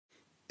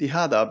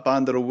Dihada,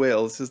 Bounder of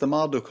Wales, is the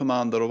Mardu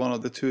commander of one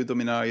of the two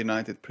Dominaria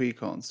United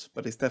precons,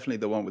 but is definitely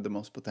the one with the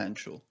most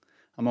potential.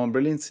 Among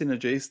brilliant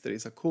synergies, there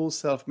is a cool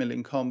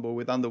self-milling combo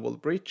with Underworld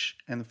Breach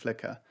and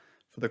Flicker.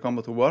 For the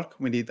combo to work,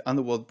 we need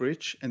Underworld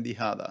Breach and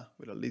Dihada,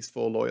 with at least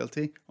 4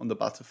 loyalty on the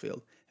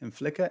battlefield, and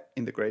Flicker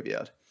in the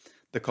graveyard.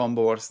 The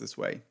combo works this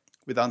way.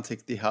 With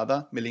unticked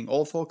Dihada, milling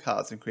all 4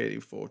 cards and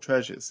creating 4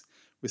 treasures.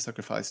 We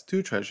sacrifice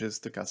 2 treasures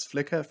to cast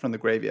Flicker from the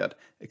graveyard,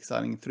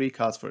 exiling 3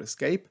 cards for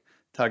escape,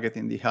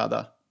 targeting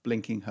Dihada,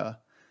 blinking her.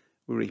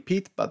 We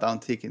repeat by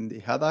downticking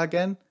Dihada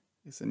again,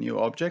 it's a new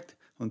object,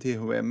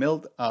 until we have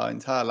milled our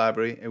entire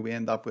library and we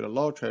end up with a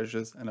lot of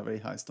treasures and a very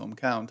high storm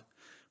count.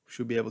 We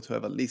should be able to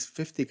have at least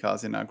 50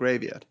 cards in our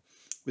graveyard.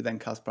 We then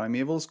cast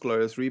Primeval's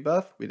Glorious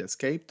Rebirth with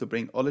Escape to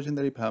bring all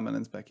legendary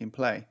permanents back in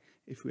play.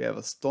 If we have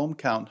a storm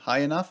count high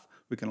enough,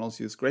 we can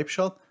also use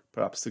Grapeshot,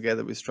 perhaps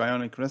together with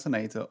Strionic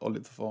Resonator or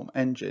Lithoform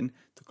Engine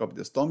to copy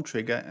the storm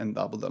trigger and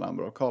double the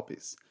number of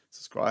copies.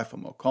 Subscribe for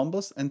more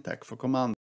combos and tech for Commander.